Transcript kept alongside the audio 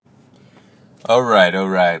All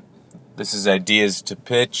right. This is Ideas to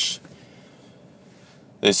Pitch.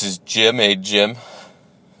 This is Jim. Hey, Jim.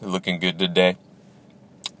 You're looking good today.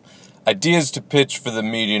 Ideas to pitch for the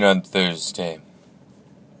meeting on Thursday.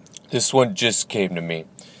 This one just came to me.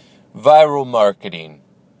 Viral marketing.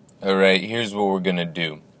 All right, here's what we're going to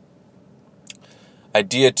do.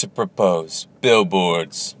 Idea to propose.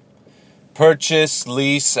 Billboards. Purchase,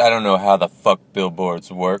 lease, I don't know how the fuck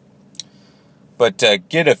billboards work. But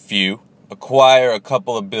get a few, acquire a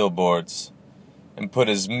couple of billboards, and put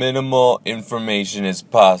as minimal information as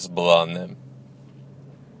possible on them.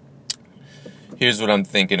 Here's what I'm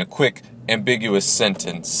thinking. A quick, ambiguous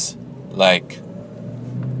sentence like,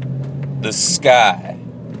 the sky.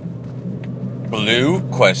 Blue?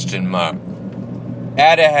 Question mark.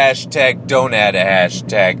 Add a hashtag, don't add a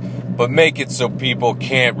hashtag, but make it so people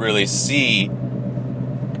can't really see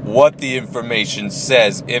what the information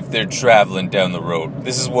says if they're traveling down the road.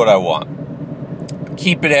 This is what I want.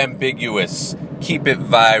 Keep it ambiguous. Keep it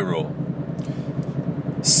viral.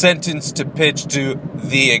 Sentence to pitch to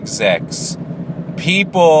the execs.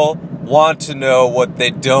 People want to know what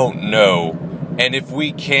they don't know, and if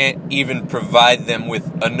we can't even provide them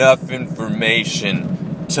with enough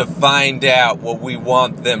information to find out what we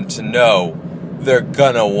want them to know, they're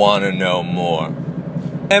gonna want to know more.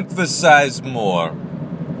 Emphasize more.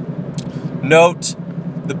 Note,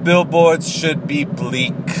 the billboards should be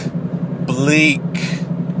bleak.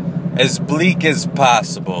 As bleak as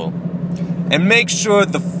possible. And make sure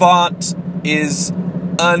the font is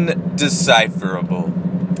undecipherable.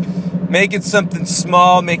 Make it something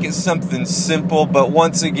small, make it something simple, but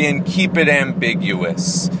once again, keep it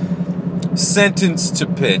ambiguous. Sentence to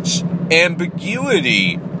pitch.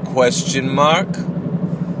 Ambiguity? Question mark.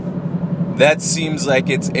 That seems like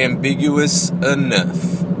it's ambiguous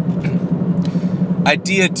enough.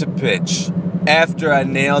 Idea to pitch. After I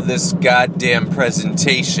nail this goddamn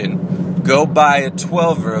presentation, go buy a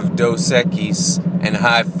 12er of Dos Equis and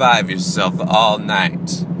high-five yourself all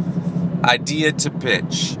night. Idea to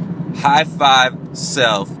pitch. High-five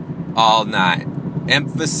self all night.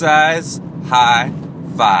 Emphasize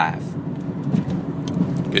high-five.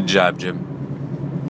 Good job, Jim.